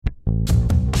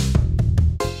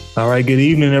All right, good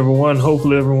evening, everyone.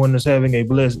 Hopefully, everyone is having a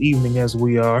blessed evening as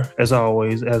we are. As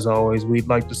always, we'd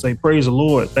like to say praise the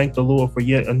Lord. Thank the Lord for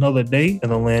yet another day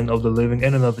in the land of the living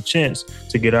and another chance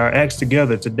to get our acts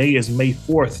together. Today is May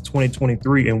 4th,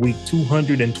 2023, and week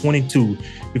 222.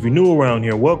 If you're new around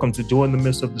here, welcome to Joy in the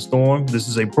Midst of the Storm. This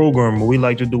is a program where we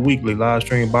like to do weekly live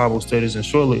stream Bible studies and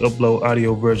shortly upload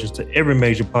audio versions to every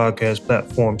major podcast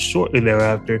platform shortly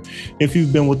thereafter. If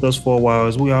you've been with us for a while,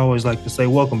 as we always like to say,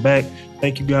 welcome back.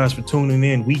 Thank you guys for tuning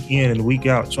in and week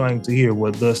out, trying to hear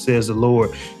what thus says the Lord.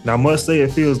 And I must say,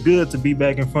 it feels good to be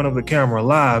back in front of the camera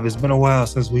live. It's been a while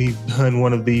since we've done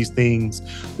one of these things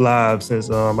live,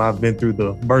 since I've been through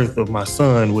the birth of my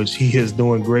son, which he is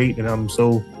doing great, and I'm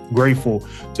so grateful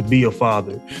to be a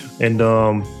father.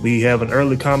 And we have an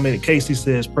early comment. Casey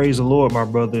says, praise the Lord, my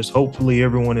brothers. Hopefully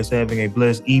everyone is having a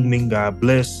blessed evening. God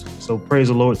bless. So praise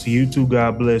the Lord to you too.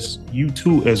 God bless you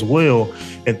too as well.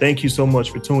 And thank you so much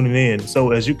for tuning in.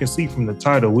 So as you can see from the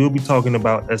title, we'll be talking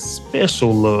about a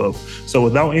special love. So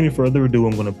without any further ado,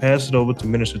 I'm going to pass it over to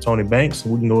Minister Tony Banks.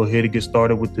 We can go ahead and get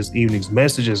started with this evening's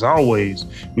message. As always,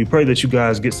 we pray that you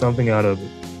guys get something out of it.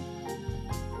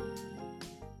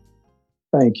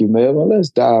 Thank you, Melvin. Let's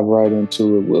dive right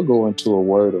into it. We'll go into a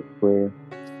word of prayer.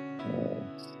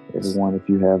 Everyone, if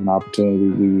you have an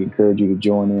opportunity, we encourage you to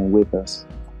join in with us.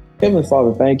 Heavenly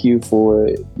Father, thank you for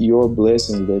your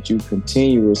blessings that you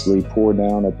continuously pour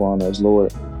down upon us,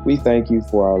 Lord. We thank you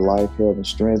for our life, health, and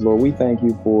strength, Lord. We thank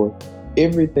you for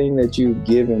everything that you've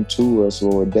given to us,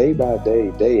 Lord, day by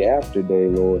day, day after day,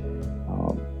 Lord.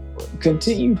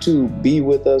 Continue to be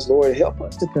with us, Lord. Help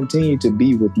us to continue to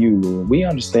be with you, Lord. We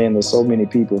understand that so many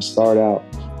people start out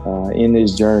in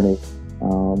this journey,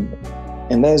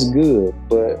 and that's good,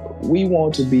 but we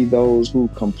want to be those who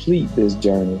complete this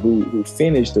journey, who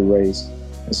finish the race.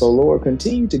 And so, Lord,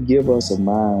 continue to give us a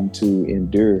mind to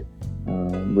endure,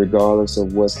 regardless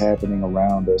of what's happening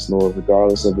around us, Lord,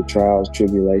 regardless of the trials,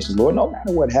 tribulations. Lord, no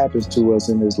matter what happens to us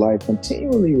in this life,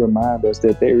 continually remind us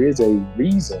that there is a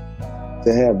reason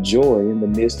to have joy in the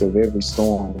midst of every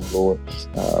storm, Lord.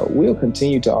 We'll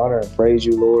continue to honor and praise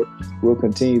you, Lord. We'll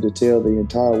continue to tell the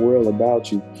entire world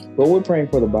about you. But we're praying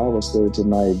for the Bible study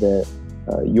tonight that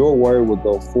your word would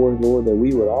go forth, Lord, that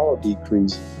we would all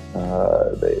decrease,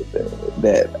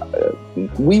 that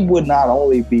we would not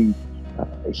only be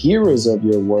hearers of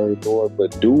your word, Lord,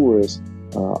 but doers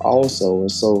also.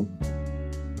 And so,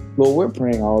 Lord, we're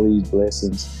praying all these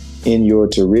blessings in your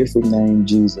terrific name,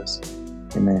 Jesus.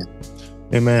 Amen.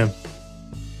 Amen.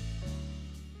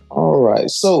 All right.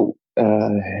 So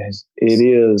it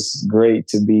is great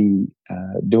to be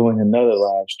doing another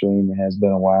live stream. It has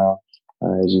been a while,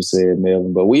 as you said,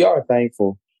 Melvin. But we are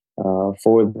thankful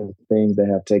for the things that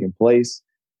have taken place,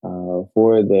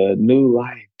 for the new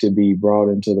life to be brought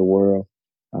into the world.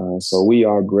 So we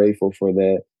are grateful for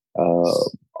that.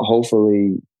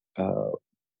 Hopefully,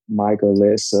 Michael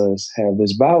lets us have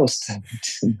this Bible study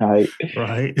tonight,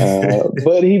 right?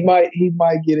 But he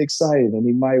might get excited and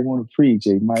he might want to preach.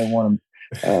 He might want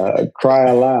to cry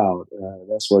aloud.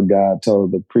 That's what God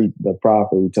told the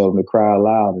prophet. He told him to cry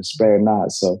aloud and spare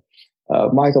not. So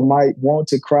Michael might want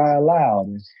to cry aloud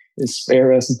and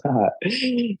spare us not.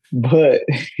 But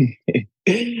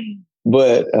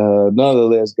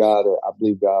nonetheless, God, I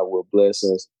believe God will bless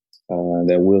us,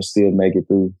 that we'll still make it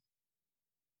through.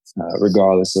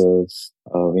 Regardless of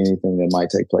anything that might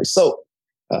take place. So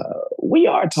we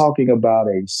are talking about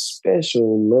a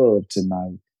special love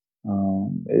tonight.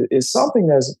 It's something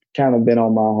that's kind of been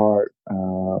on my heart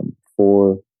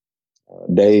for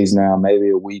days now, maybe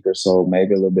a week or so,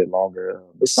 maybe a little bit longer.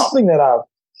 It's something that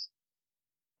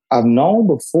I've known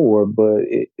before, but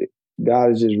God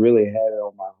has just really had it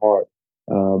on my heart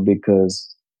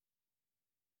because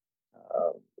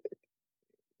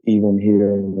even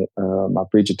hearing my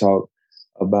preacher talk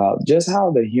about just how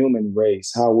the human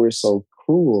race, how we're so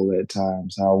cruel at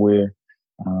times, how we're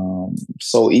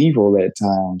so evil at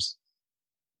times.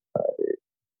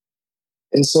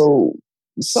 And so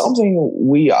something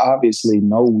we obviously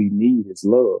know we need is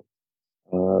love.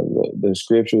 The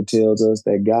scripture tells us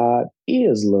that God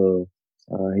is love.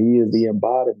 He is the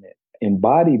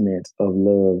embodiment of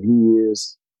love. He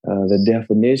is the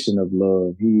definition of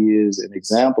love. He is an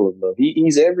example of love.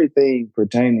 He's everything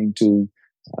pertaining to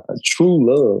true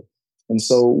love. And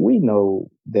so we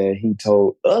know that he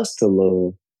told us to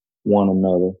love one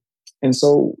another. And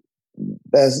so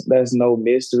that's no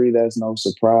mystery. That's no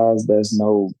surprise. That's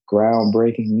no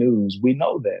groundbreaking news. We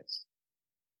know that.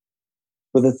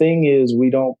 But the thing is, we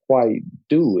don't quite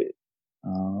do it.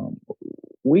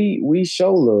 We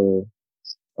show love,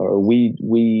 or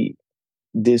we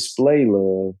display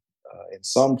love in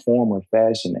some form or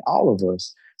fashion, all of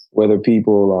us. Whether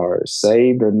people are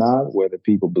saved or not, whether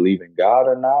people believe in God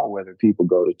or not, whether people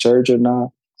go to church or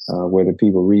not, whether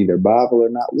people read their Bible or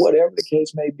not, whatever the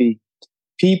case may be,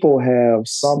 people have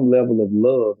some level of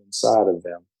love inside of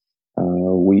them.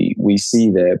 We see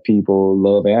that people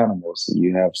love animals.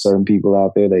 You have certain people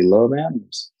out there, they love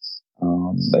animals.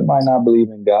 They might not believe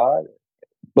in God,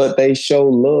 but they show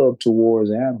love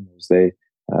towards animals.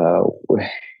 Uh,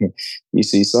 you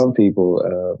see some people,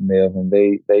 Melvin,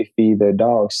 they feed their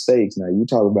dog steaks. Now you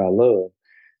talk about love.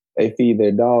 They feed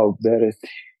their dog better,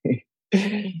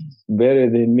 better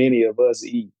than many of us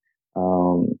eat.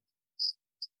 Um,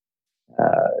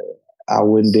 uh, I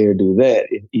wouldn't dare do that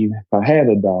even if I had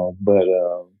a dog.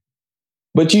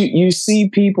 But you see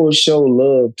people show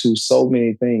love to so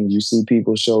many things. You see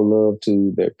people show love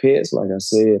to their pets, like I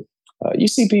said. You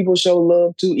see people show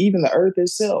love to even the earth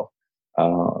itself.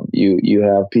 You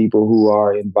have people who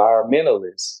are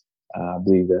environmentalists. I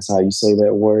believe that's how you say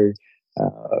that word.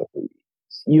 Uh,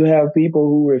 you have people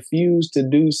who refuse to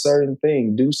do certain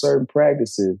things, do certain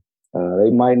practices. They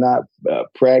might not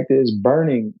practice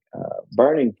burning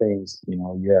things. You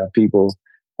know, you have people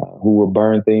who will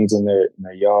burn things in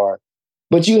their yard.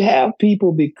 But you have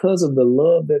people, because of the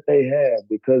love that they have,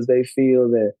 because they feel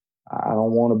that I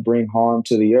don't want to bring harm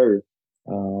to the earth.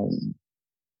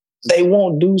 They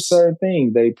won't do certain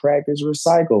things. They practice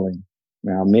recycling.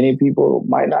 Now, many people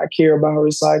might not care about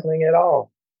recycling at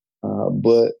all,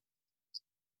 but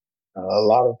a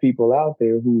lot of people out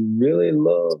there who really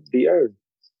love the earth,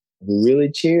 who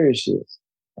really cherish it,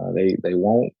 they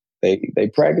won't. They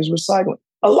practice recycling.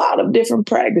 A lot of different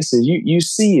practices. You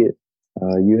see it.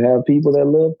 You have people that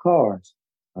love cars,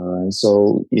 and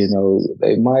so you know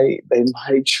they might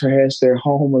trash their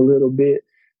home a little bit,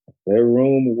 their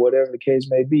room, or whatever the case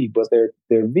may be, but their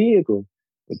vehicle.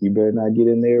 But you better not get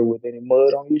in there with any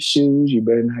mud on your shoes. You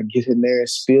better not get in there and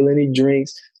spill any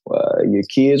drinks. Your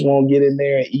kids won't get in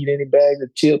there and eat any bags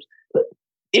of chips.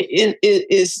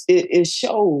 It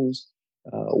shows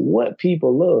what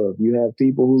people love. You have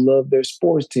people who love their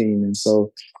sports team, and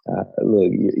so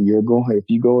look, you're going, if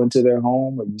you go into their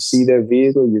home or you see their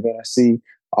vehicle, you're going to see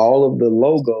all of the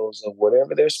logos of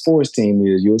whatever their sports team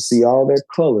is. You'll see all their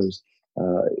colors.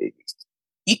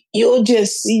 You'll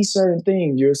just see certain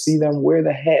things. You'll see them wear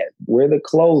the hat, wear the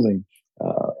clothing,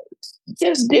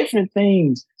 just different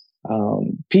things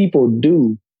people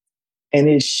do. And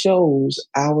it shows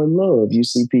our love. You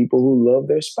see people who love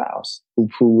their spouse, who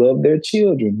love their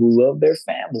children, who love their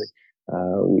family.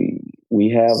 We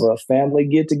have a family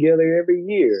get together every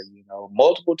year, you know,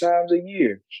 multiple times a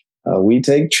year. We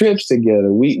take trips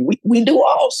together. We do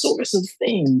all sorts of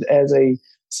things as a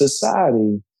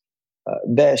society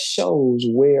that shows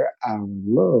where our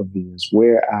love is,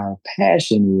 where our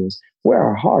passion is, where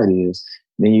our heart is.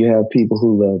 Then you have people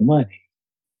who love money.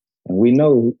 And we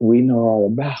know all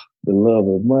about the love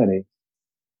of money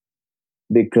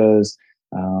because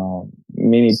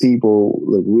many people,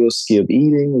 look, we'll skip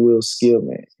eating, we'll skip,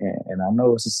 and I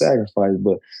know it's a sacrifice,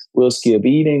 but we'll skip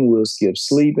eating, we'll skip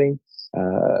sleeping,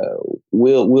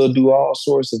 we'll do all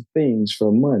sorts of things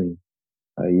for money.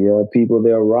 You have people,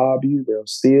 they'll rob you, they'll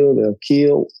steal, they'll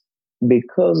kill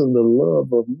because of the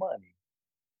love of money.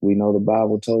 We know the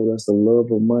Bible told us the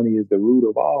love of money is the root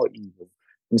of all evil.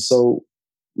 And so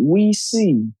we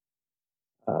see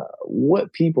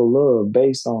what people love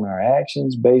based on our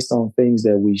actions, based on things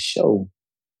that we show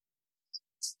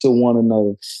to one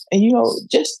another. And, you know,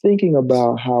 just thinking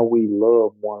about how we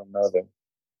love one another,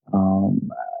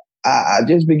 I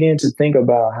just began to think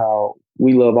about how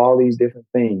we love all these different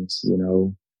things, you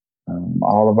know,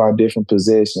 all of our different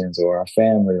possessions or our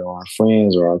family or our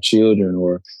friends or our children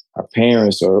or our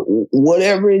parents or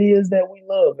whatever it is that we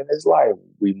love in this life.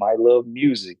 We might love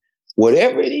music,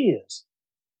 whatever it is.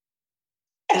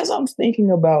 As I'm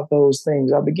thinking about those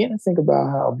things, I begin to think about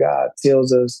how God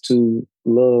tells us to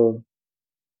love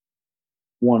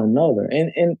one another,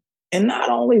 and not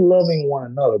only loving one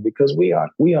another, because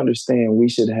we understand we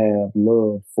should have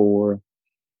love for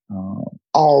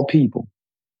all people.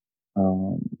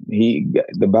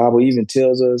 The Bible even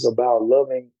tells us about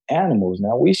loving animals.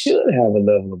 Now, we should have a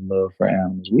level of love for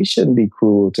animals. We shouldn't be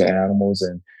cruel to animals,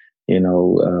 and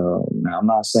now I'm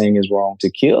not saying it's wrong to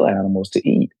kill animals to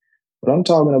eat. But I'm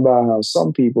talking about how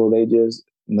some people, they just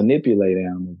manipulate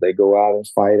animals. They go out and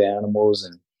fight animals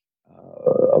and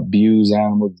abuse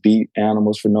animals, beat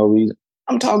animals for no reason.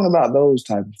 I'm talking about those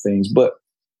type of things. But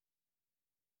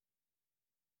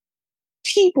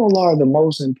people are the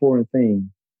most important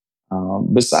thing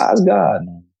besides God.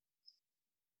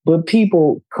 But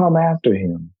people come after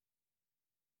him.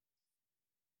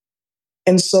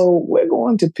 And so we're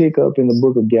going to pick up in the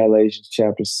book of Galatians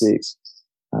chapter 6,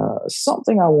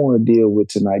 something I want to deal with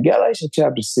tonight. Galatians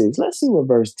chapter 6. Let's see what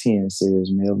verse 10 says,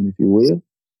 Melvin, if you will.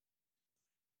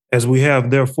 As we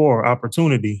have therefore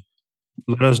opportunity,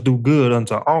 let us do good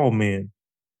unto all men,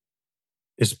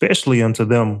 especially unto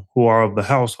them who are of the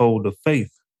household of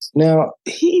faith. Now,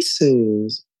 he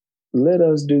says, let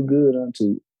us do good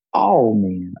unto all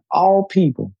men, all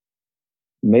people,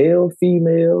 male,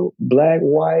 female, black,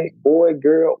 white, boy,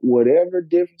 girl, whatever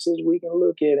differences we can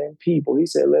look at in people. He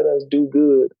said, let us do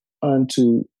good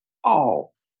unto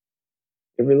all,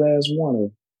 every last one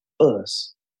of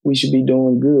us. We should be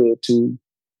doing good to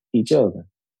each other.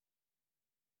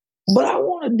 But I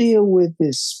want to deal with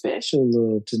this special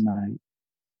love tonight.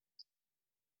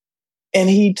 And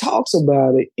he talks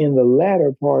about it in the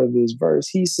latter part of this verse.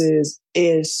 He says,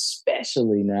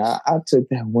 especially. Now, I took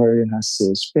that word and I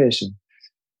said special.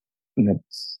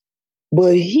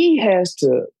 But he has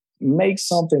to make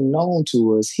something known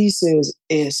to us. He says,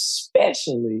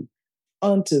 especially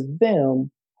unto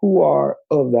them who are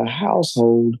of the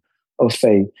household of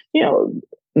faith. You know,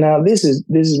 now this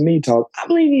is me talk. I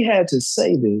believe he had to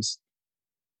say this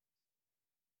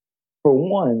for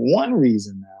one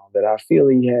reason now that I feel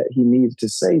he needed to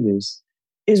say this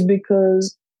is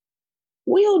because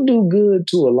we'll do good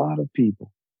to a lot of people,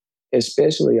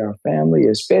 especially our family,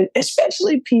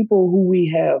 especially people who we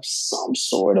have some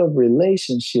sort of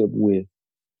relationship with,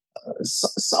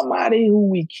 somebody who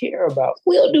we care about.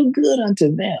 We'll do good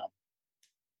unto them.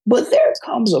 But there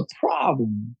comes a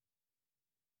problem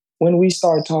when we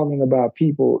start talking about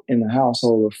people in the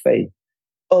household of faith,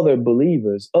 other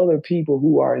believers, other people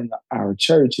who are in our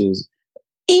churches,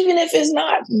 even if it's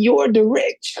not your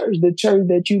direct church, the church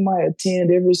that you might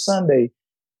attend every Sunday.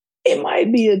 It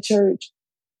might be a church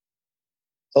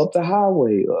up the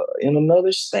highway, in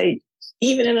another state,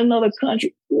 even in another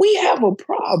country. We have a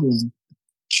problem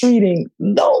treating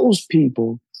those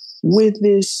people with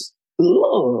this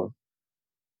love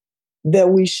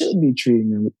that we should be treating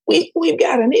them. We've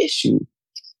got an issue.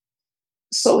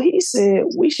 So he said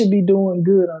we should be doing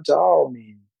good unto all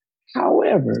men.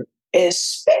 However,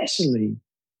 especially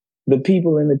the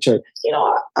people in the church. You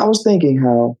know, I was thinking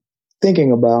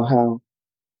about how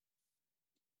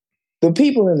the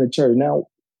people in the church. Now,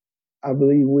 I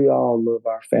believe we all love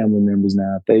our family members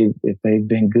now. If they've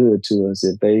been good to us,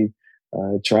 if they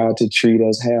tried to treat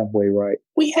us halfway right,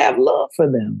 we have love for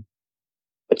them.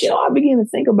 But, you know, I begin to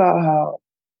think about how,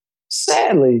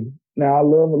 sadly, now I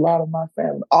love a lot of my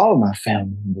family, all of my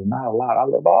family members, not a lot. I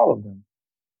love all of them.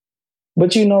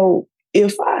 But, you know,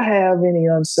 if I have any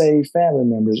unsaved family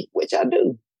members, which I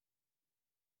do,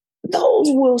 those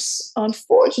will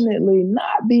unfortunately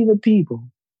not be the people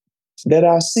that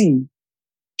I see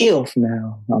if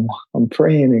now I'm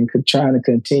praying and trying to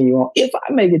continue on. If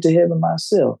I make it to heaven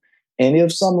myself, and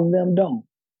if some of them don't,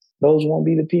 those won't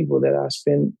be the people that I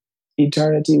spend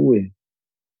eternity with.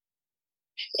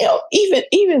 You know,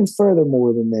 even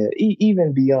furthermore than that,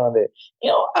 even beyond that,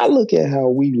 you know, I look at how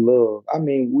we love. I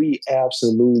mean, we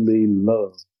absolutely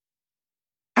love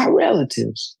our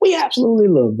relatives. We absolutely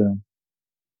love them.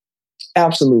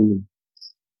 Absolutely.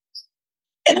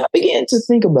 And I began to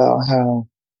think about how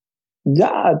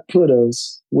God put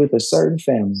us with a certain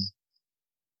family.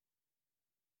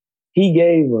 He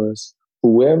gave us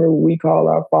whoever we call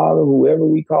our father, whoever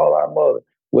we call our mother,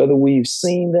 whether we've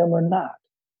seen them or not,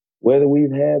 whether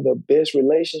we've had the best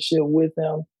relationship with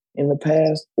them in the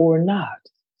past or not.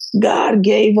 God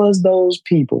gave us those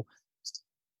people.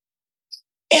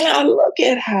 And I look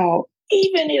at how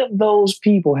even if those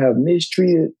people have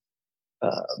mistreated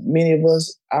many of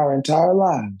us our entire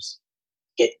lives,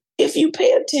 if you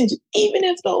pay attention, even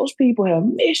if those people have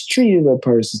mistreated a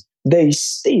person,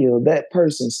 that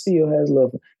person still has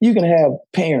love. You can have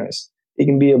parents. It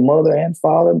can be a mother and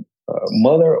father,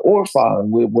 mother or father,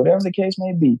 whatever the case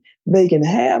may be. They can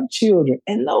have children,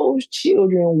 and those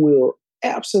children will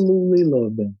absolutely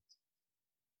love them.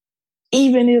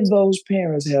 Even if those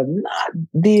parents have not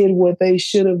did what they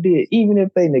should have did, even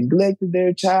if they neglected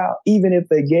their child, even if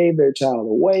they gave their child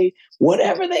away,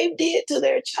 whatever they did to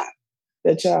their child,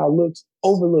 that child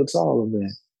overlooks all of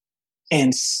that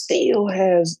and still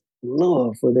has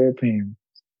love for their parents.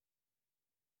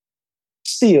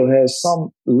 Still has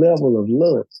some level of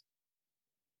love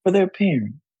for their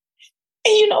parent.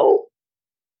 And you know,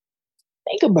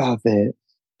 think about that.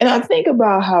 And I think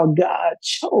about how God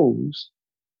chose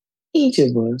each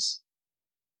of us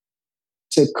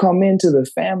to come into the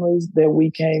families that we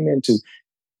came into.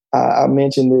 I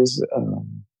mentioned this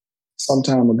some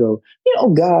time ago. You know,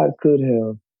 God could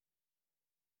have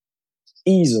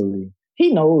easily,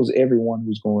 He knows everyone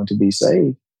who's going to be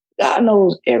saved. God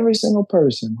knows every single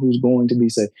person who's going to be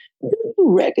saved. Do you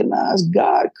recognize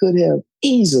God could have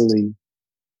easily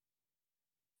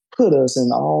put us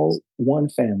in all one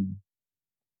family,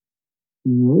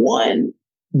 one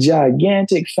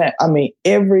gigantic family. I mean,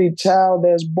 every child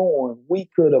that's born, we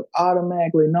could have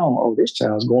automatically known, oh, this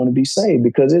child's going to be saved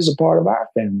because it's a part of our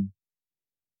family.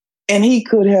 And he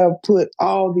could have put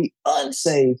all the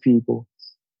unsaved people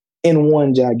in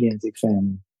one gigantic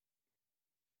family.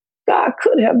 God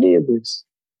could have did this.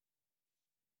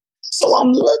 So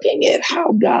I'm looking at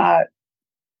how God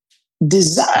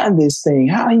designed this thing,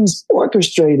 how he's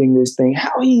orchestrating this thing,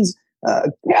 how he's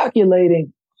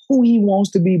calculating who he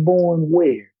wants to be born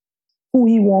where, who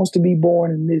he wants to be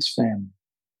born in this family.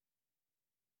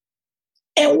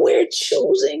 And we're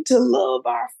choosing to love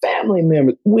our family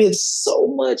members with so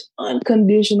much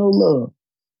unconditional love.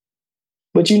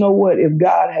 But you know what? If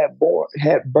God had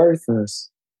birthed us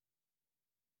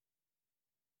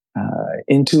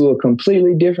into a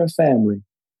completely different family,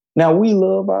 now we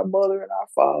love our mother and our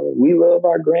father, we love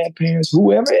our grandparents,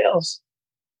 whoever else,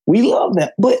 we love them.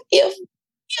 But if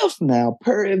now,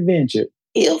 peradventure,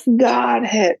 if God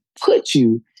had put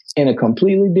you in a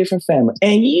completely different family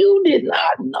and you did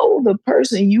not know the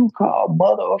person you call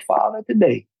mother or father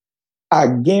today, I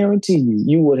guarantee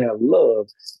you would have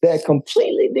loved that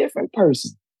completely different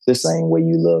person the same way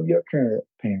you love your current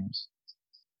parents.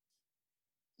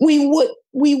 We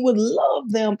would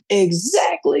love them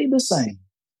exactly the same.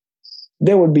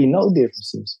 There would be no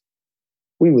differences.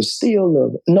 We would still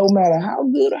love them, no matter how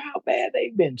good or how bad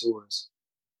they've been to us.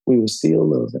 We would still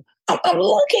love them. I'm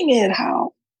looking at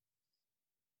how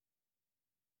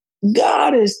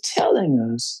God is telling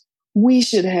us we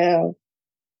should have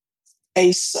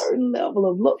a certain level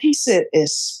of love. He said,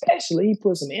 especially, he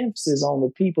put some emphasis on the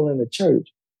people in the church.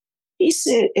 He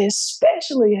said,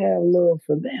 especially have love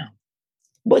for them.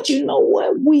 But you know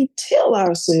what? We tell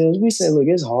ourselves, we say, look,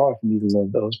 it's hard for me to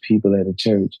love those people at a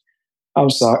church. I'm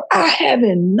sorry, I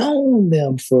haven't known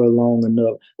them for long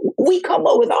enough. We come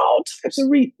up with all types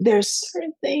of there's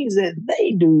certain things that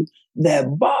they do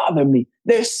that bother me.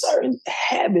 There's certain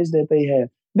habits that they have.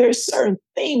 There's certain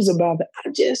things about that I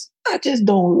just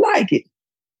don't like it.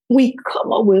 We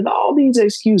come up with all these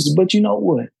excuses, but you know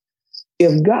what?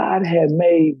 If God had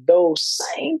made those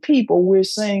same people we're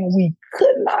saying we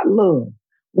could not love,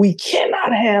 we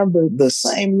cannot have the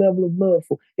same level of love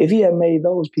for, if he had made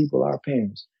those people our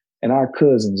parents and our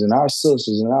cousins and our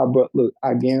sisters and our brothers, look,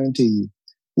 I guarantee you,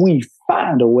 we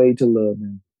find a way to love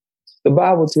them. The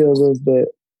Bible tells us that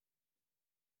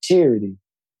charity,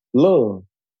 love,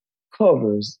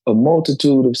 covers a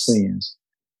multitude of sins.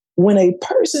 When a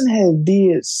person has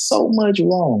did so much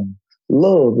wrong,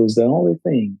 love is the only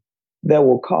thing that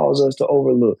will cause us to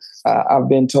overlook. I've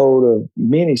been told of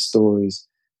many stories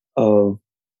of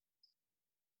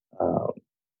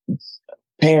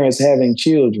parents having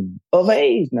children of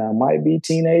age now, might be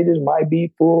teenagers, might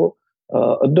be full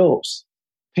adults,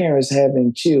 parents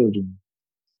having children.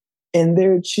 And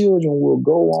their children will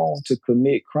go on to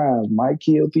commit crimes, might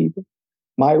kill people,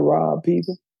 might rob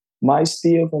people, might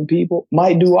steal from people,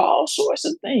 might do all sorts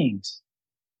of things.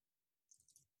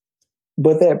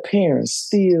 But that parent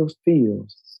still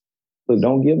feels, look,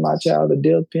 don't give my child a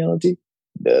death penalty.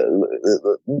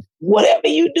 Whatever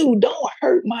you do, don't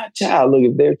hurt my child. Look,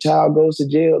 if their child goes to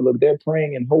jail, look, they're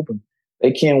praying and hoping.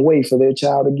 They can't wait for their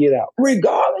child to get out,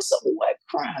 regardless of what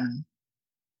crime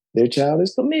their child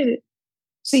has committed.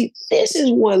 See, this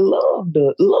is what love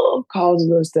does. Love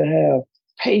causes us to have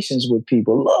patience with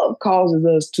people. Love causes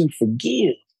us to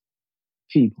forgive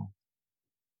people.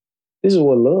 This is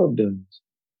what love does.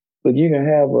 But you can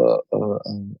have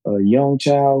a young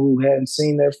child who hadn't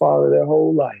seen their father their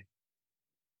whole life.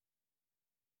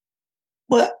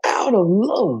 But out of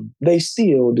love, they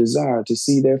still desire to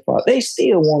see their father. They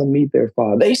still want to meet their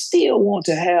father. They still want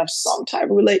to have some type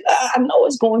of relationship. I know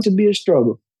it's going to be a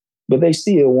struggle, but they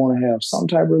still want to have some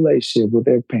type of relationship with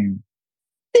their parent.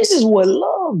 This is what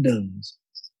love does.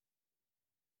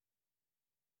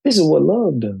 This is what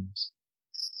love does.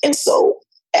 And so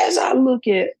as I look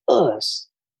at us,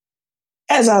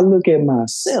 as I look at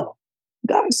myself,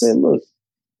 God said, look,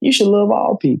 you should love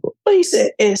all people. But he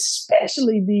said,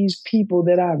 especially these people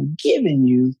that I've given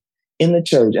you in the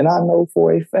church. And I know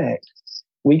for a fact,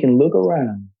 we can look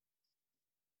around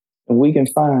and we can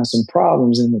find some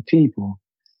problems in the people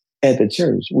at the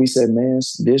church. We said, man,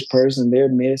 this person, they're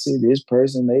messy. This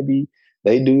person, they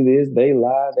do this, they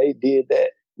lie, they did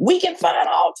that. We can find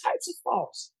all types of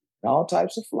faults, all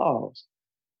types of flaws.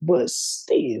 But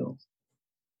still,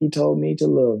 he told me to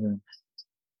love them.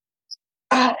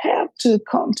 I have to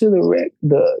come to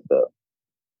the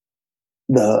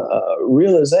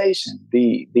realization,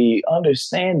 the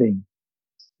understanding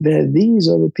that these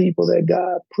are the people that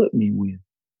God put me with.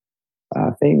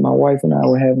 I think my wife and I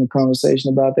were having a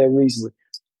conversation about that recently.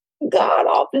 God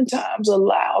oftentimes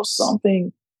allows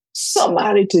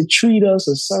somebody to treat us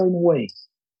a certain way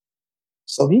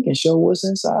so he can show what's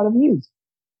inside of you.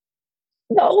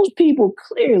 Those people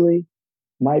clearly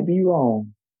might be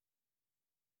wrong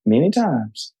many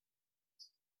times.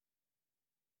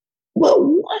 But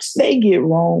once they get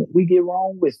wrong, we get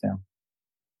wrong with them.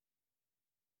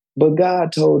 But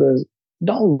God told us,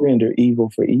 don't render evil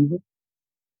for evil.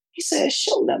 He said,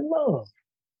 show them love,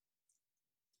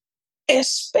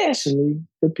 especially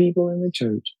the people in the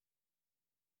church.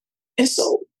 And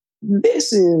so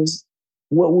this is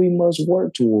what we must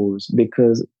work towards,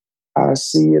 because I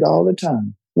see it all the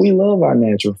time. We love our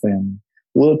natural family.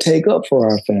 We'll take up for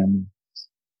our family,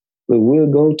 but we'll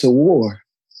go to war.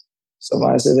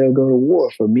 Somebody said they'll go to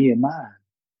war for me and mine.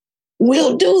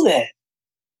 We'll do that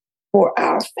for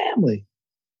our family,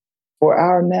 for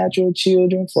our natural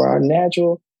children, for our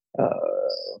natural,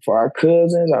 for our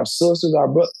cousins, our sisters, our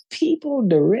brothers, people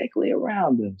directly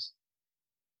around us.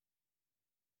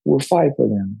 We'll fight for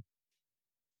them.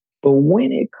 But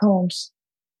when it comes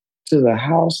to the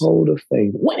household of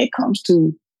faith, when it comes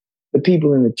to the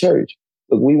people in the church,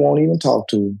 look, we won't even talk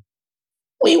to them.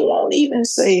 We won't even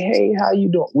say, hey, how you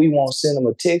doing? We won't send them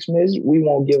a text message. We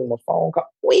won't give them a phone call.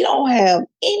 We don't have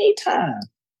any time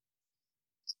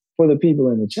for the people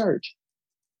in the church.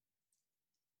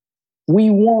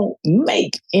 We won't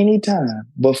make any time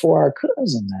but for our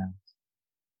cousin now,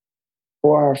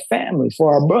 for our family,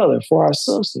 for our brother, for our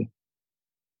sister,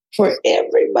 for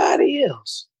everybody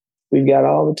else. We've got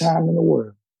all the time in the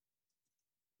world.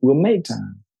 We'll make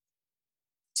time.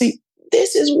 See,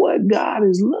 this is what God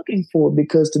is looking for,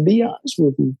 because to be honest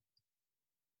with you,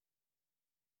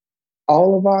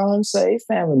 all of our unsaved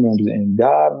family members, and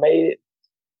God made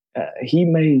it, he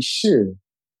made sure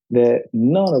that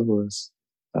none of us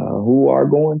who are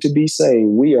going to be saved,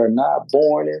 we are not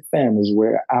born in families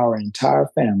where our entire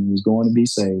family is going to be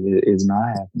saved. It is not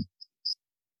happening.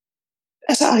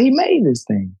 That's how he made this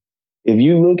thing. If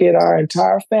you look at our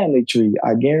entire family tree,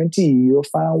 I guarantee you'll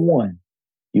find one.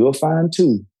 You'll find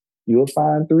two. You'll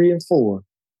find 3 and 4.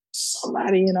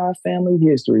 Somebody in our family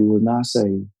history was not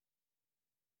saved.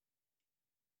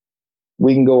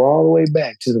 We can go all the way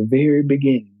back to the very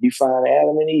beginning. You find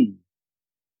Adam and Eve,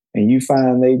 and you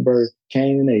find they birthed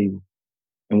Cain and Abel.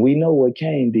 And we know what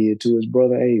Cain did to his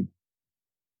brother Abel.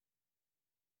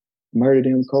 Murdered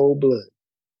him cold blood.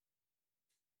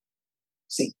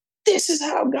 See, this is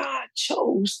how God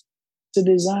chose to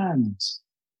design us.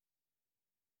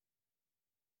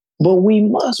 But we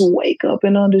must wake up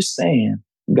and understand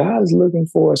God is looking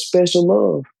for a special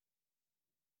love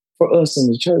for us in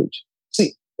the church.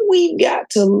 See, we've got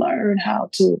to learn how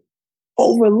to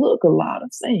overlook a lot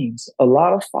of things, a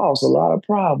lot of faults, a lot of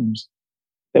problems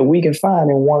that we can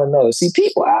find in one another. See,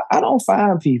 people, I don't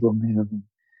find people, man.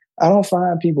 I don't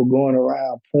find people going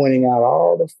around pointing out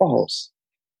all the faults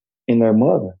in their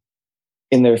mother,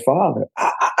 in their father.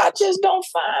 I just don't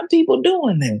find people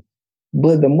doing that.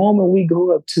 But the moment we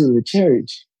go up to the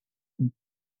church,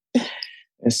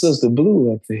 and Sister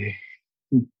Blue up there,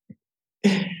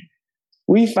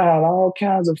 we found all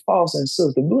kinds of faults in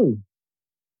Sister Blue.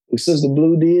 Sister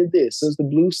Blue did this. Sister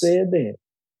Blue said that.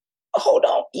 Hold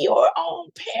on, your own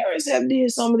parents have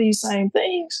did some of these same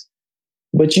things,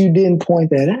 but you didn't point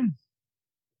that out.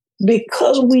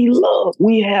 Because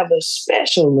we have a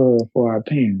special love for our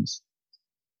parents.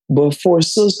 But for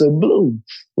Sister Blue,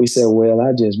 we said, well,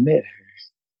 I just met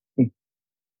her.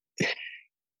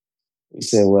 We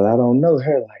said, well, I don't know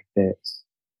her like that.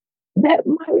 That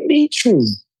might be true.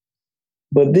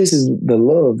 But this is the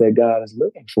love that God is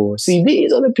looking for. See,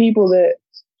 these are the people that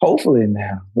hopefully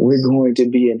now we're going to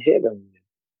be in heaven with.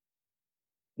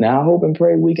 Now, I hope and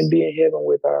pray we can be in heaven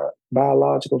with our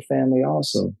biological family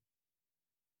also.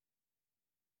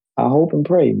 I hope and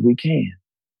pray we can.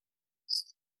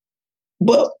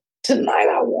 But tonight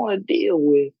I want to deal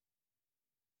with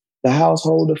the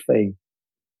household of faith,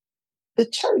 the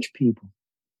church people.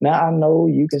 Now, I know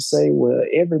you can say, well,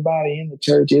 everybody in the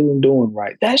church isn't doing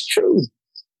right. That's true.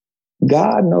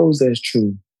 God knows that's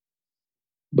true.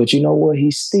 But you know what?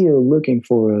 He's still looking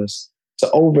for us to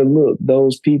overlook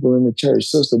those people in the church.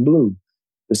 Sister Blue,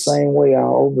 the same way I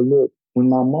overlook when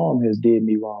my mom has did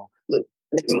me wrong. Look,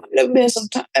 there might have been some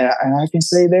time, and I can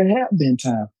say there have been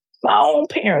times. My own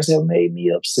parents have made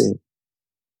me upset.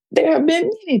 There have been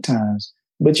many times.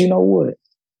 But you know what?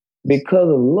 Because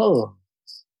of love,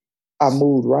 I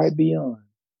moved right beyond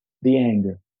the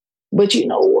anger. But you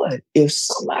know what? If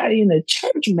somebody in the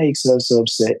church makes us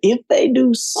upset, if they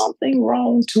do something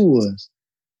wrong to us,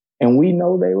 and we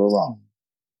know they were wrong,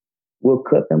 We'll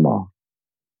cut them off.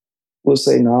 We'll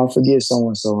say, no, I'll forget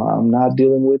so-and-so. I'm not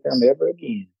dealing with them ever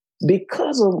again.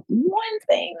 Because of one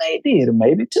thing they did, or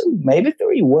maybe two, maybe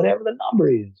three, whatever the number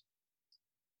is.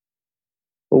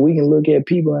 But we can look at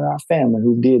people in our family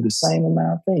who did the same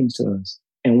amount of things to us,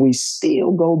 and we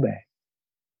still go back.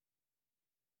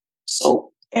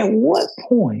 So at what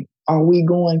point are we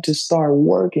going to start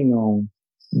working on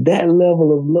that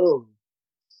level of love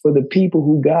for the people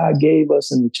who God gave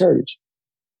us in the church?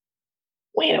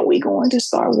 When are we going to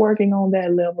start working on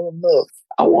that level of love?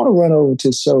 I want to run over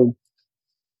to show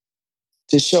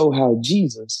how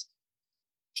Jesus,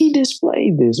 he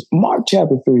displayed this. Mark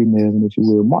chapter 3, Melvin, if you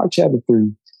will. Mark chapter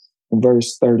 3,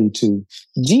 verse 32.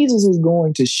 Jesus is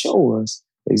going to show us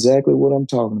exactly what I'm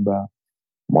talking about.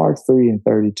 Mark 3 and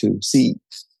 32. See,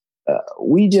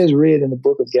 we just read in the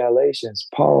book of Galatians,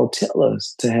 Paul tell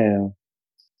us to have,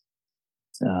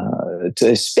 to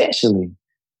especially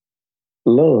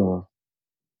love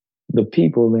the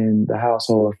people in the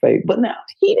household of faith. But now,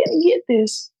 he didn't get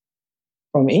this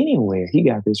from anywhere. He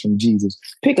got this from Jesus.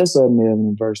 Pick us up, Melvin,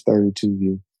 in verse 32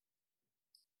 here.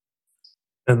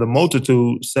 And the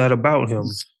multitude sat about him,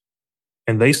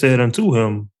 and they said unto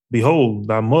him, Behold,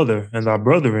 thy mother and thy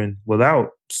brethren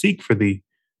without seek for thee.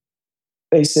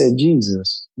 They said,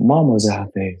 Jesus, mama's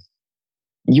out there.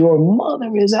 Your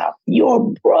mother is out.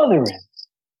 Your brethren,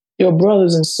 your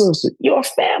brothers and sisters, your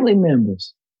family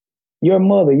members, your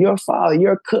mother, your father,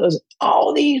 your cousin,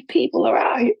 all these people are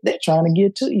out here. They're trying to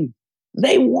get to you.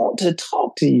 They want to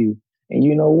talk to you. And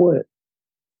you know what?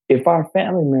 If our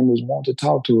family members want to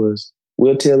talk to us,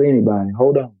 we'll tell anybody,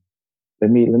 hold on.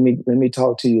 Let me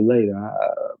talk to you later.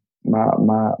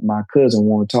 My cousin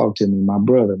want to talk to me. My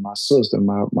brother, my sister,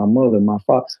 my mother, my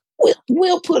father.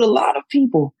 We'll put a lot of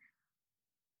people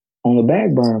on the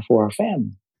back burner for our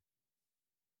family.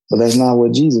 But that's not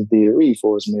what Jesus did. Read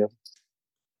for us, Mel.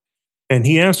 And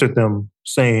he answered them,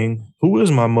 saying, Who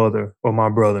is my mother or my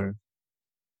brother?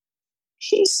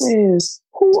 He says,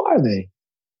 who are they?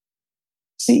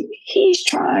 See, he's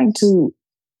trying to.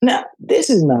 Now, this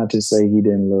is not to say he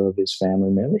didn't love his family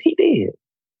members. He did.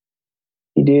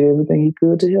 He did everything he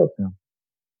could to help them,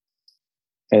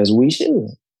 as we should.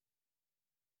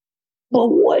 But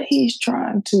what he's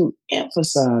trying to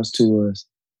emphasize to us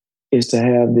is to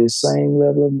have this same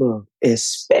level of love,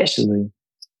 especially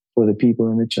for the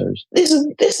people in the church. This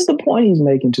is the point he's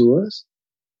making to us.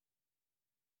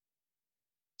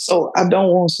 So I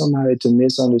don't want somebody to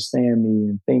misunderstand me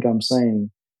and think I'm saying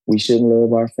we shouldn't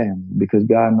love our family, because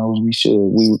God knows we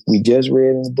should. We just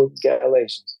read in the book of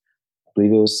Galatians, I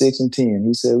believe it was 6 and 10.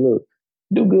 He said, look,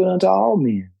 do good unto all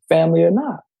men, family or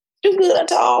not. Do good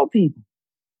unto all people.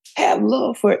 Have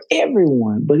love for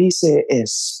everyone. But he said,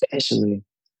 especially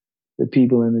the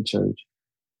people in the church.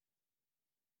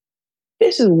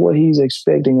 This is what he's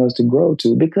expecting us to grow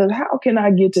to, because how can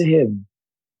I get to heaven?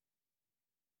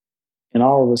 And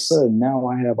all of a sudden, now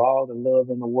I have all the love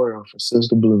in the world for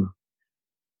Sister Blue.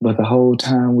 But the whole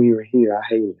time we were here, I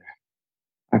hated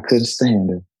her. I couldn't stand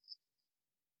her.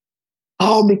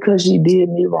 All because she did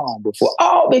me wrong before.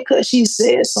 All because she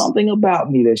said something about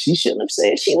me that she shouldn't have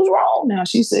said. She was wrong now.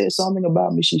 She said something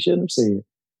about me she shouldn't have said.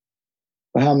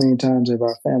 But how many times have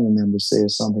our family members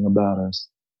said something about us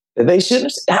that they shouldn't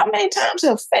have said? How many times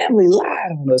have family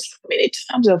lied on us? How many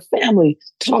times have family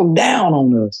talked down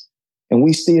on us? And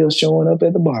we still showing up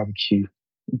at the barbecue.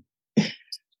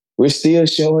 We're still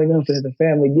showing up at the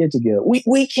family get-together.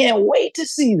 We can't wait to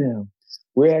see them.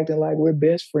 We're acting like we're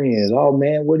best friends. Oh,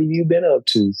 man, what have you been up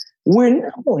to? We're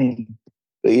knowing.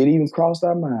 It even crossed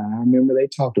our mind. I remember they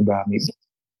talked about me.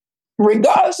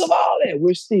 Regardless of all that,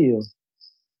 we're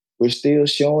still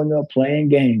showing up, playing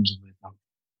games with them.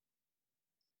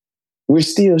 We're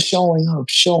still showing up,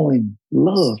 showing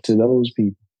love to those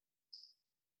people.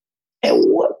 At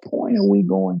what point are we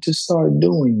going to start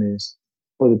doing this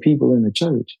for the people in the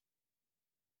church?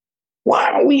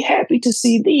 Why are we happy to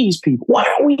see these people? Why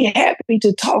are we happy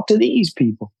to talk to these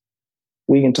people?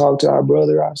 We can talk to our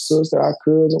brother, our sister, our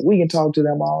cousin. We can talk to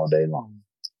them all day long,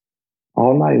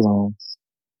 all night long.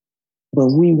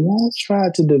 But we won't try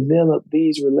to develop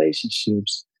these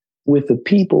relationships with the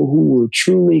people who will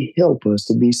truly help us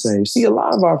to be saved. See, a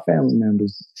lot of our family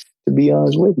members, to be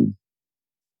honest with you,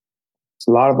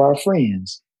 a lot of our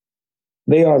friends,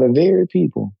 they are the very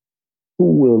people who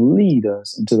will lead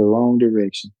us into the wrong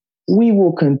direction. We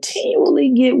will continually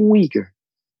get weaker,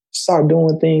 start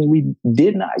doing things we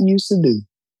did not used to do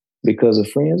because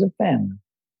of friends and family.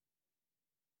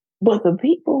 But the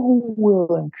people who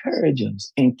will encourage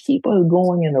us and keep us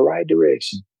going in the right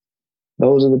direction,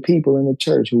 those are the people in the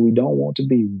church who we don't want to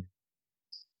be with.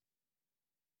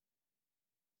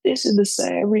 This is the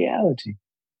sad reality.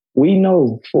 We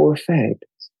know for a fact,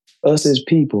 us as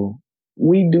people,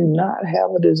 we do not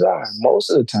have a desire most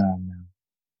of the time now.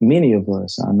 Many of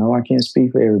us, I know I can't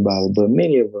speak for everybody, but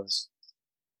many of us,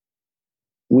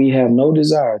 we have no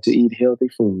desire to eat healthy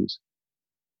foods.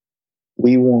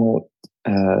 We want,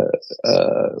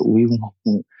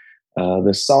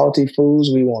 the salty foods.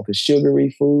 We want the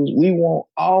sugary foods. We want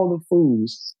all the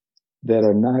foods that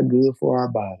are not good for our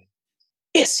body.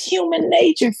 It's human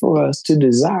nature for us to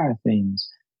desire things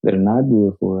that are not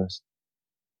good for us.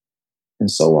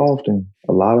 And so often,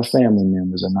 a lot of family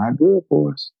members are not good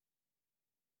for us.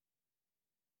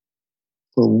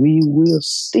 But we will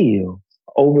still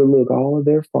overlook all of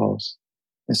their faults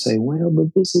and say, well,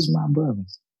 but this is my brother.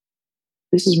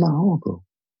 This is my uncle.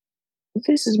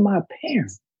 This is my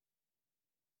parent.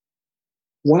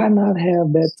 Why not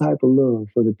have that type of love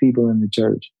for the people in the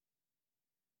church?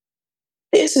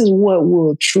 This is what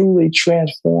will truly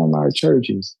transform our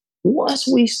churches. Once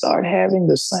we start having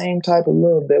the same type of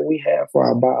love that we have for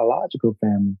our biological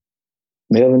family.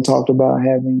 Melvin talked about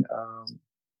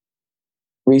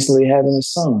recently having a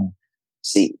son.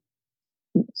 See,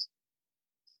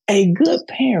 a good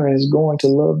parent is going to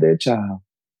love their child.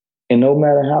 And no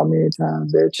matter how many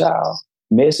times their child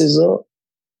messes up,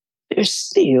 they're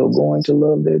still going to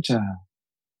love their child.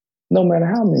 No matter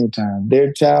how many times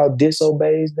their child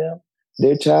disobeys them,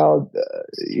 their child,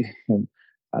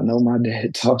 I know my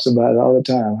dad talks about it all the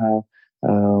time, how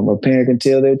a parent can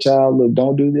tell their child, look,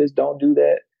 don't do this, don't do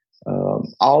that.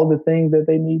 All the things that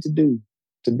they need to do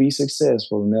to be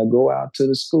successful. And they'll go out to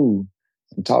the school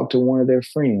and talk to one of their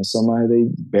friends, somebody they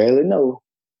barely know.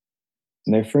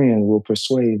 And their friend will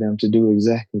persuade them to do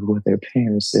exactly what their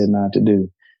parents said not to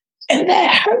do. And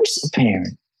that hurts a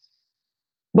parent.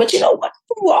 But you know what?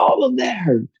 Through all of that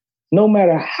hurt, no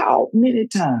matter how many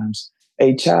times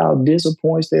a child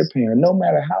disappoints their parent, no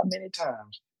matter how many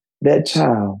times that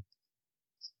child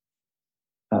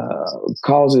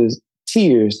causes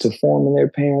tears to form in their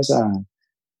parents' eyes,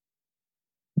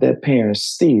 that parent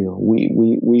still, we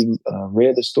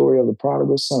read the story of the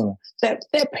prodigal son,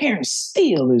 that parent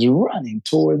still is running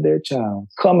toward their child,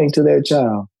 coming to their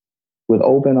child with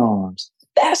open arms.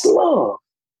 That's love.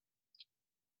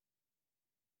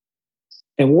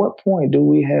 At what point do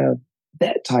we have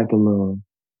that type of love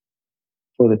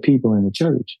for the people in the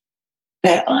church?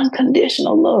 That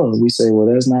unconditional love. We say, well,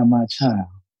 that's not my child.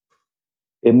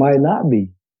 It might not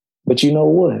be. But you know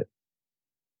what?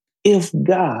 If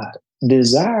God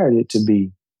desired it to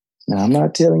be, now I'm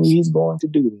not telling you he's going to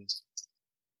do this.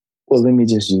 Well, let me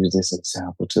just use this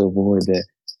example to avoid that.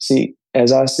 See,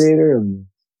 as I said earlier,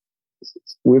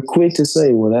 we're quick to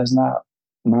say, well, that's not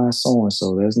my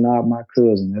so-and-so. That's not my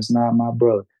cousin. That's not my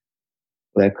brother.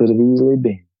 That could have easily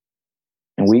been.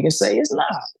 And we can say it's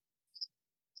not.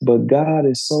 But God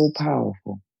is so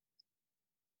powerful.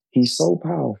 He's so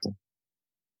powerful.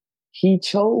 He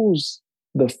chose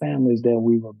the families that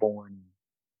we were born in.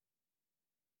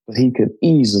 But he could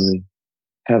easily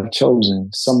have chosen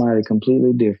somebody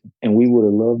completely different. And we would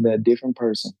have loved that different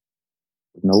person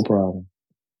with no problem.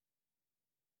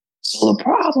 So the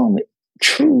problem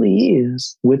truly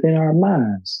is within our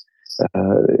minds.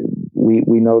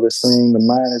 We know the saying, the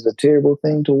mind is a terrible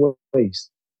thing to waste.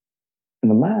 And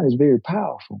the mind is very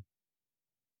powerful.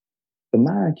 The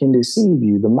mind can deceive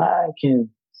you. The mind can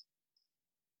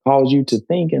cause you to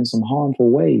think in some harmful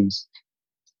ways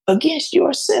against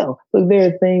yourself. Look, there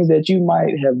are things that you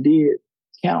might have did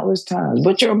countless times,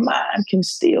 but your mind can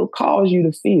still cause you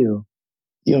to feel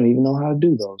you don't even know how to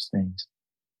do those things.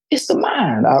 It's the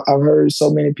mind. I've heard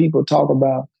so many people talk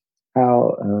about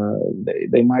how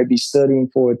they might be studying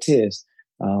for a test.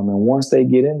 And once they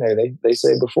get in there, they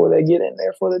say before they get in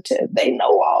there for the test, they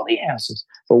know all the answers.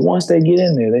 But once they get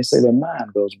in there, they say their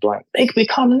mind goes blank. They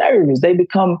become nervous. They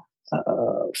become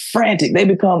frantic. They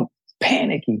become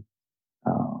panicky.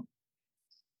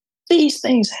 These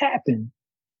things happen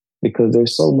because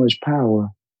there's so much power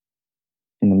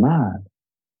in the mind.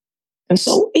 And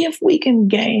so if we can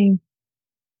gain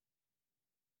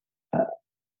the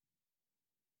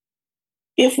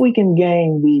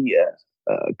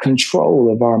control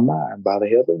of our mind by the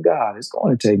help of God, it's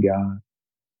going to take God.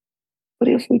 But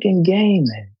if we can gain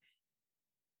that,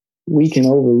 we can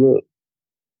overlook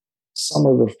some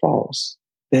of the faults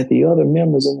that the other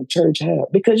members of the church have.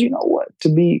 Because you know what? To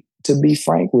be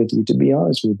frank with you, to be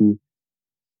honest with you,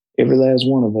 every last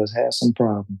one of us has some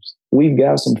problems. We've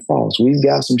got some faults. We've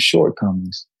got some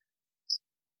shortcomings.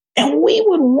 And we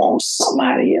would want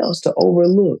somebody else to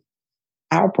overlook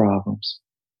our problems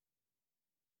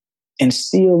and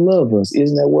still love us.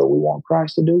 Isn't that what we want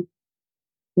Christ to do?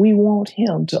 We want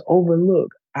him to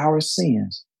overlook our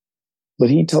sins. But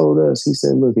he told us, he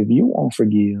said, look, if you won't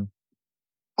forgive,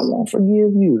 I won't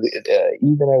forgive you.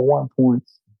 Even at one point,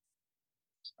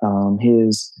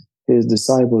 his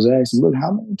disciples asked him, look,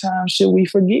 how many times should we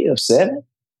forgive? 7?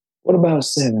 What about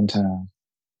 7 times?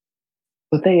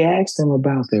 But they asked him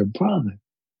about their brother,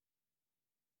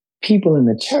 people in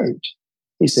the church.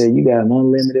 He said, you got an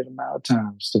unlimited amount of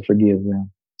times to forgive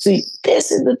them. See, this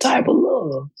is the type of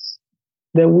love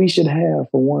that we should have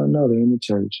for one another in the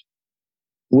church.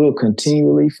 We'll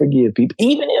continually forgive people,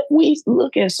 even if we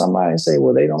look at somebody and say,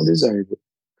 well, they don't deserve it.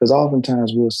 Because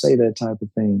oftentimes we'll say that type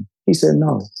of thing. He said,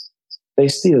 no, they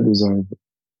still deserve it.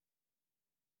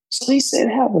 So he said,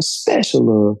 have a special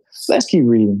love. Let's keep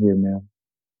reading here, man.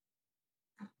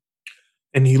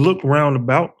 And he looked round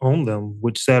about on them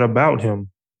which sat about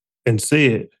him, and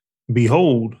said,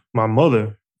 behold, my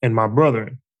mother and my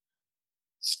brethren.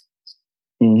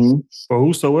 Mm-hmm. For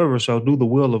whosoever shall do the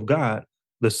will of God,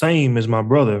 the same is my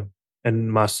brother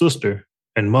and my sister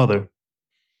and mother.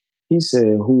 He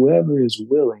said, whoever is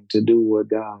willing to do what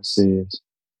God says,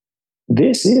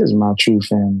 this is my true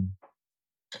family.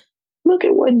 Look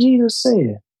at what Jesus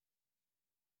said.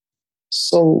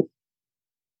 So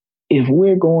if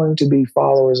we're going to be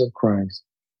followers of Christ,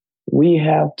 we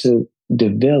have to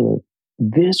develop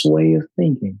this way of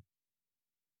thinking.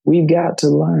 We've got to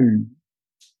learn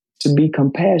to be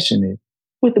compassionate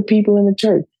with the people in the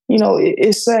church. You know,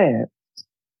 it's sad,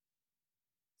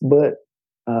 but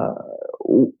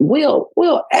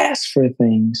we'll ask for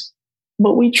things,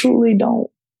 but we truly don't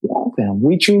want them.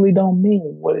 We truly don't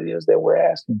mean what it is that we're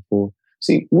asking for.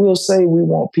 See, we'll say we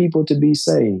want people to be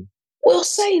saved. We'll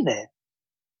say that.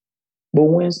 But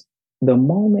when the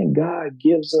moment God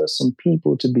gives us some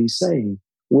people to be saved,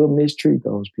 we'll mistreat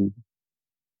those people.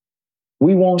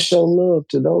 We won't show love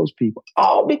to those people,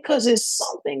 all because it's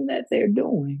something that they're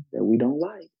doing that we don't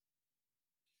like.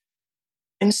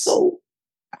 And so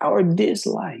our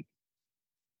dislike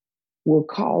will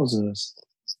cause us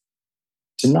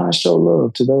to not show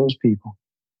love to those people.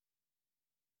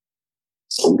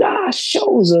 So God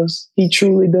shows us, he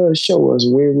truly does show us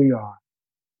where we are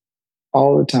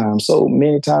all the time. So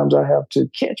many times I have to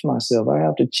catch myself. I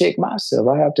have to check myself.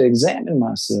 I have to examine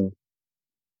myself,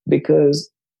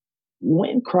 because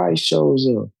when Christ shows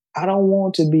up, I don't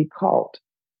want to be caught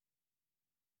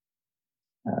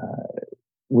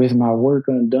with my work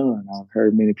undone. I've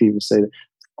heard many people say that,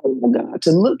 oh my God,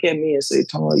 to look at me and say,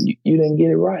 Tony, you didn't get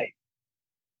it right.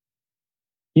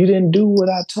 You didn't do what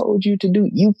I told you to do.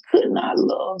 You could not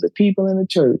love the people in the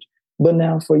church. But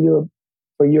now for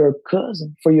your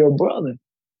cousin, for your brother,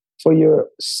 for your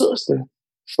sister,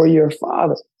 for your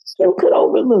father, you could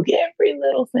overlook every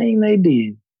little thing they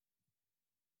did.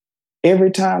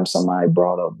 Every time somebody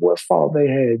brought up what fault they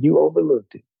had, you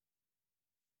overlooked it.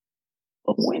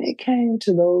 But when it came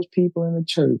to those people in the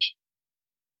church,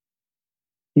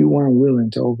 you weren't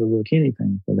willing to overlook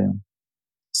anything for them.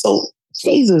 So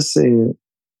Jesus said,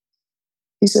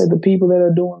 he said, the people that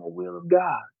are doing the will of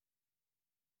God,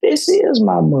 this is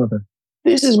my mother.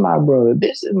 This is my brother.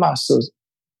 This is my sister.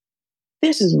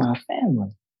 This is my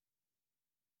family.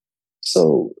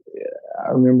 So I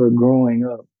remember growing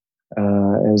up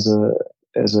as a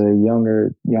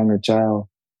younger child,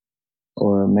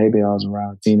 or maybe I was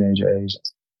around teenager age.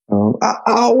 I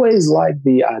always liked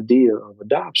the idea of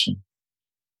adoption.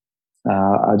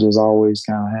 I just always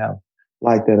kind of have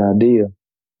liked that idea.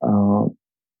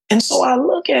 And so I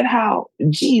look at how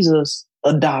Jesus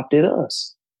adopted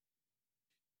us.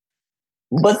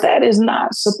 But that is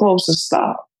not supposed to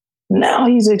stop. Now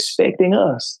he's expecting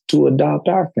us to adopt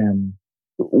our family.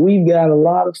 We've got a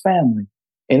lot of family,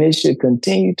 and it should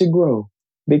continue to grow,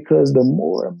 because the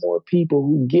more and more people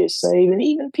who get saved, and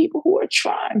even people who are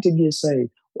trying to get saved,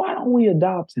 why don't we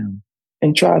adopt them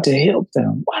and try to help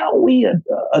them? Why don't we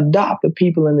adopt the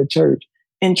people in the church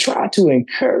and try to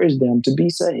encourage them to be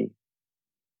saved?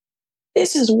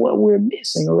 This is what we're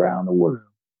missing around the world.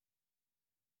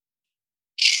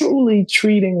 Truly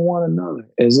treating one another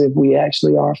as if we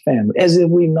actually are family, as if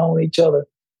we've known each other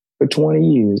for 20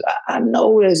 years. I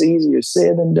know it's easier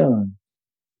said than done.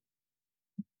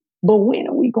 But when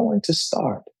are we going to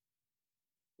start?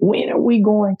 When are we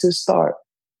going to start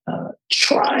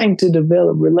trying to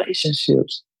develop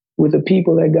relationships with the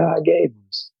people that God gave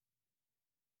us?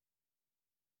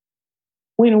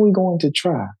 When are we going to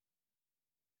try?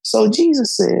 So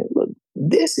Jesus said, look,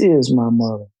 this is my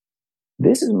mother.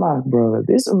 This is my brother.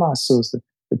 This is my sister,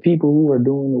 the people who are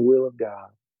doing the will of God.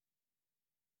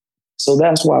 So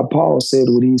that's why Paul said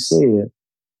what he said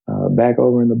back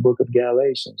over in the book of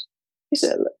Galatians. He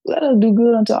said, let us do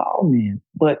good unto all men,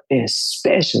 but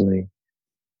especially,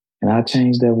 and I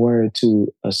changed that word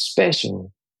to especially,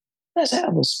 Let's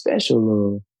have a special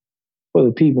love for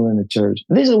the people in the church.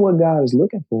 This is what God is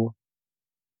looking for.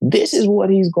 This is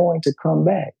what he's going to come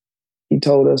back. He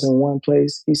told us in one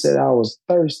place, he said, I was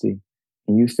thirsty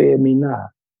and you fed me not.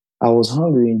 I was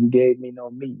hungry and you gave me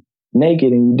no meat.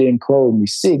 Naked and you didn't clothe me.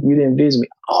 Sick, you didn't visit me.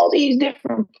 All these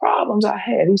different problems I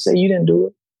had. He said, you didn't do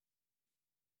it.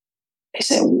 They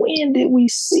said, when did we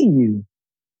see you?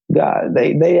 God,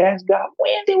 they asked God,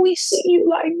 when did we see you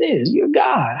like this? You're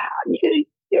God.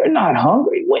 You're not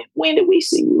hungry. When did we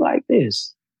see you like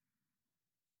this?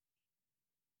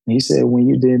 He said, when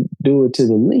you didn't do it to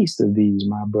the least of these,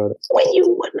 my brother, when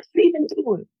you wouldn't even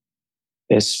do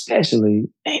it, especially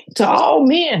to all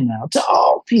men now, to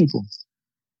all people,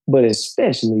 but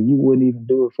especially you wouldn't even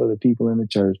do it for the people in the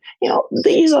church. You know,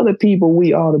 these are the people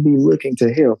we ought to be looking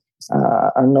to help.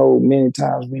 I know many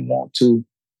times we want to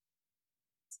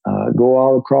go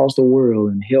all across the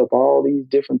world and help all these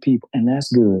different people, and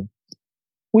that's good.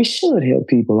 We should help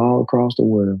people all across the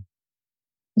world.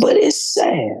 But it's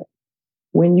sad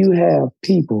when you have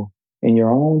people in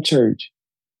your own church,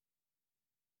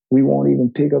 we won't even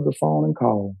pick up the phone and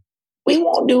call. We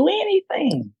won't do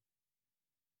anything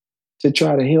to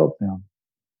try to help them.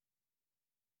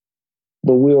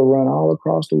 But we'll run all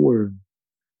across the world.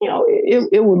 You know,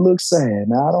 it would look sad.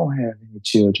 Now, I don't have any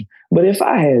children, but if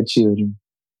I had children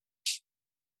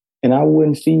and I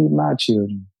wouldn't feed my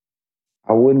children,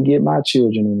 I wouldn't get my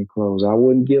children any clothes, I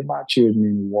wouldn't give my children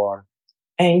any water.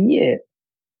 And yet,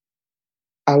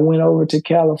 I went over to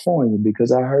California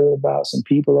because I heard about some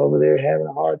people over there having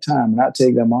a hard time, and I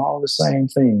take them all the same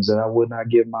things that I would not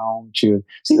give my own children.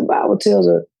 See, the Bible tells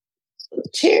us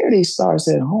charity starts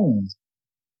at home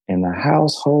in the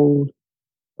household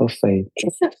of faith.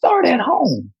 It starts at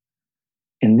home,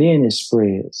 and then it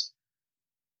spreads.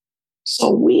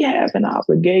 So we have an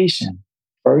obligation,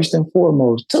 first and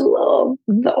foremost, to love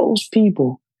those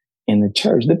people in the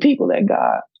church, the people that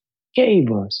God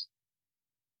gave us.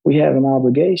 We have an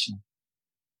obligation.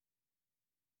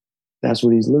 That's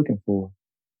what he's looking for.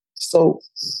 So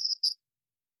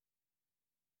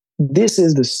this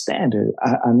is the standard.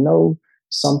 I know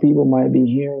some people might be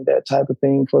hearing that type of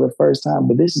thing for the first time,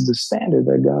 but this is the standard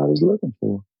that God is looking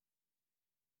for.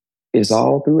 It's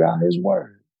all throughout his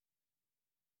word.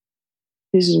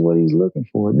 This is what he's looking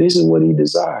for. This is what he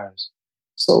desires.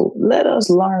 So let us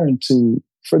learn to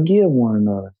forgive one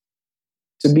another,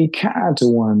 to be kind to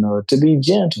one another, to be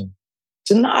gentle,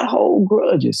 to not hold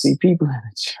grudges. See, people in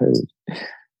the church,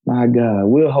 my God,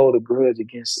 we'll hold a grudge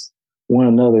against one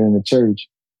another in the church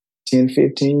 10,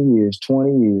 15 years,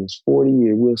 20 years, 40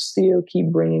 years. We'll still keep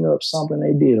bringing up something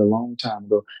they did a long time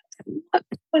ago.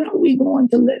 When are we going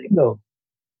to let it go?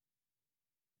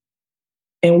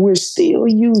 And we're still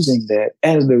using that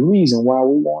as the reason why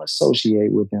we won't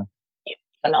associate with them.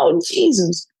 You know,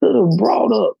 Jesus could have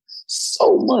brought up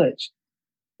so much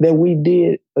that we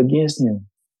did against him.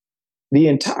 The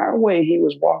entire way he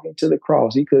was walking to the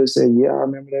cross, he could have said, yeah, I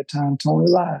remember that time Tony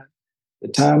lied, the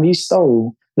time he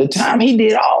stole, the time he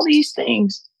did all these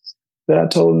things that I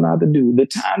told him not to do, the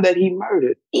time that he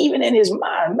murdered, even in his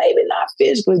mind, maybe not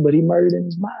physically, but he murdered in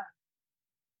his mind.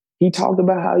 He talked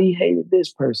about how he hated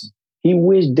this person. He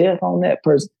wished death on that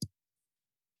person.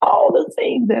 All the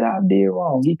things that I did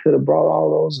wrong, he could have brought all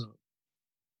those up.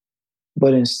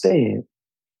 But instead,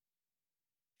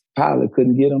 Pilate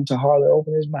couldn't get him to hardly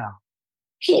open his mouth.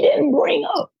 He didn't bring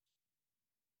up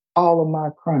all of my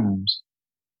crimes.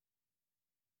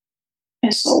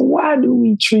 And so why do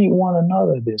we treat one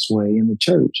another this way in the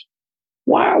church?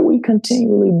 Why are we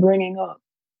continually bringing up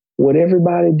what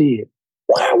everybody did?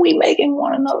 Why are we making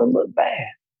one another look bad?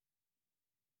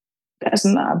 That's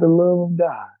not the love of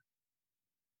God.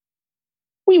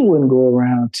 We wouldn't go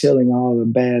around telling all the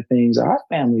bad things our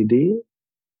family did.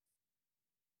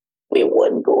 We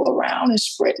wouldn't go around and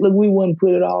spread, look, we wouldn't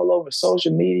put it all over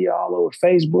social media, all over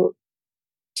Facebook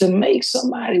to make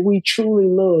somebody we truly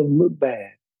love look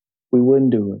bad. We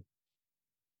wouldn't do it.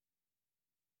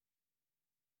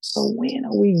 So when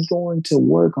are we going to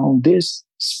work on this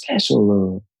special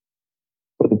love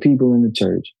for the people in the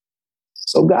church?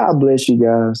 So God bless you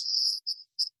guys.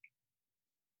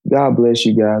 God bless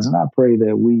you guys. And I pray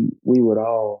that we would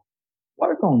all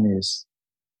work on this.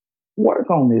 Work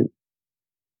on it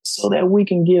so that we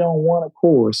can get on one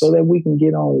accord, so that we can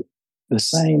get on the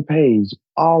same page,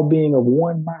 all being of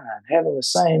one mind, having the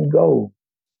same goal.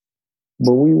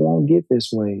 But we won't get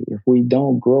this way if we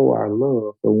don't grow our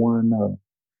love for one another.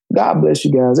 God bless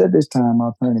you guys. At this time,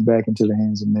 I'll turn it back into the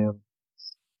hands of Melvin.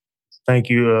 Thank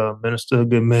you, Minister.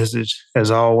 Good message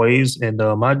as always. And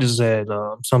I just had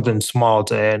something small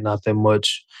to add, not that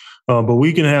much. But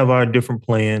we can have our different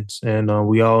plans, and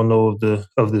we all know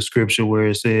of the scripture where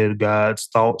it said God's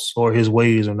thoughts or His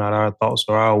ways are not our thoughts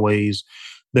or our ways.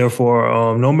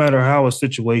 Therefore, no matter how a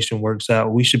situation works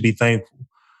out, we should be thankful.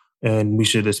 And we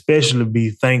should especially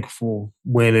be thankful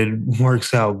when it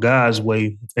works out God's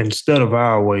way instead of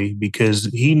our way, because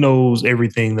He knows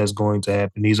everything that's going to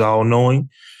happen. He's all knowing.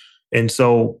 And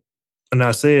so, and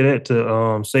I say that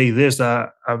to say this,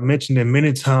 I've mentioned it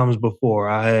many times before.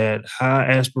 I had high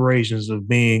aspirations of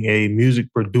being a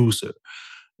music producer.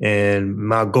 And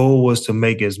my goal was to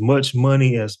make as much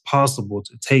money as possible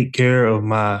to take care of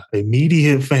my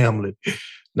immediate family.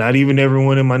 Not even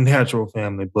everyone in my natural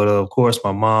family, but of course,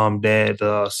 my mom, dad,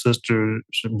 sisters,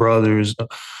 brothers.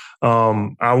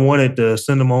 I wanted to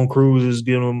send them on cruises,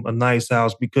 give them a nice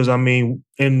house, because I mean,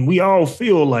 and we all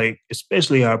feel like,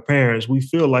 especially our parents, we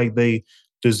feel like they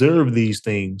deserve these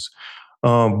things.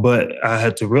 But I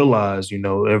had to realize,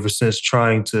 ever since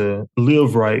trying to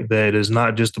live right, that it's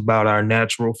not just about our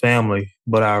natural family,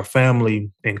 but our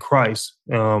family in Christ.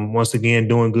 Once again,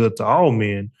 doing good to all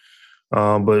men,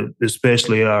 but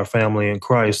especially our family in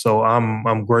Christ. So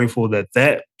I'm grateful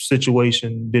that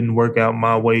situation didn't work out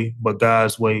my way, but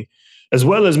God's way, as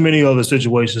well as many other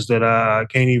situations that I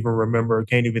can't even remember,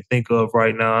 can't even think of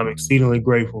right now. I'm exceedingly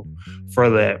grateful for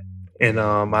that. And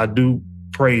I do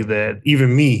pray that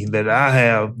even me, that I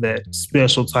have that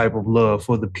special type of love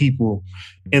for the people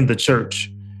in the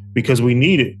church, because we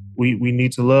need it. We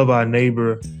need to love our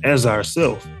neighbor as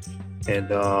ourselves. And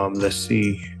let's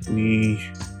see, we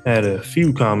had a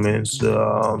few comments.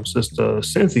 Sister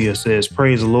Cynthia says,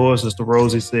 praise the Lord. Sister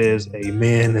Rosie says,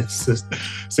 amen. And Sister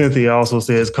Cynthia also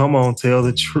says, come on, tell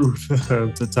the truth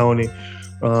to Tony.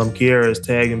 Kiara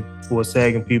was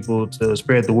tagging people to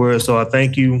spread the word. So I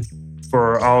thank you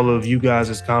for all of you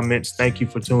guys' comments. Thank you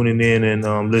for tuning in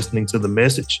and listening to the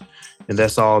message. And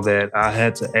that's all that I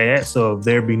had to add. So if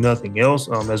there be nothing else,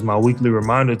 as my weekly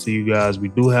reminder to you guys, we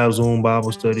do have Zoom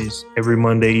Bible studies every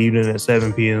Monday evening at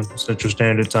 7 p.m. Central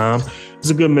Standard Time.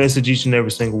 It's a good message each and every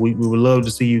single week. We would love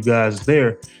to see you guys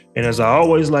there. And as I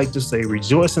always like to say,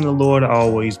 rejoice in the Lord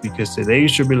always, because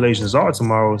today's tribulations are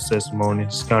tomorrow's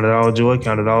testimonies. Count it all joy,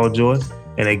 count it all joy.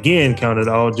 And again, count it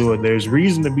all joy. There's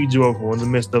reason to be joyful in the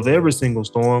midst of every single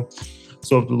storm.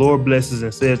 So if the Lord blesses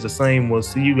and says the same, we'll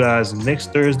see you guys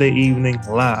next Thursday evening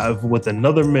live with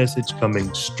another message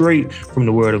coming straight from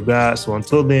the Word of God. So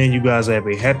until then, you guys have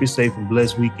a happy, safe, and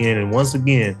blessed weekend. And once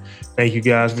again, thank you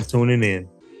guys for tuning in.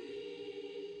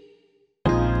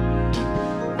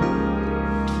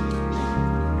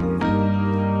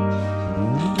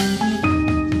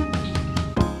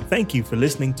 Thank you for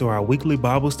listening to our weekly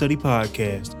Bible study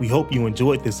podcast. We hope you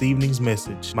enjoyed this evening's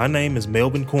message. My name is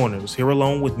Melvin Corners, here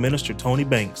along with Minister Tony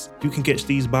Banks. You can catch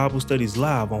these Bible studies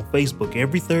live on Facebook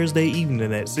every Thursday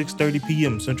evening at 6:30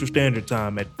 p.m. Central Standard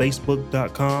Time at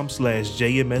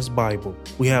facebook.com/JMS Bible.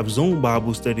 We have Zoom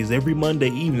Bible studies every Monday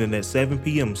evening at 7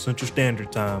 p.m. Central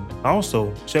Standard Time.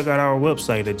 Also, check out our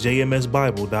website at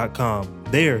jmsbible.com.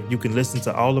 There, you can listen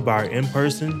to all of our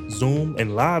in-person, Zoom,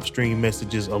 and live stream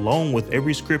messages along with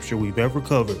every scripture we've ever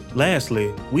covered.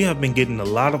 Lastly, we have been getting a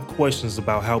lot of questions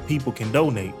about how people can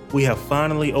donate. We have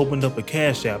finally opened up a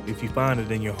Cash App if you find it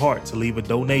in your heart to leave a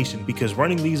donation, because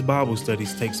running these Bible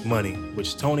studies takes money,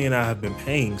 which Tony and I have been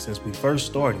paying since we first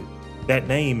started. That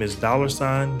name is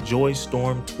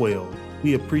 $JoyStorm12.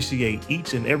 We appreciate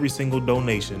each and every single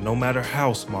donation, no matter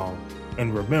how small.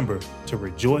 And remember to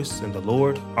rejoice in the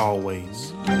Lord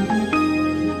always.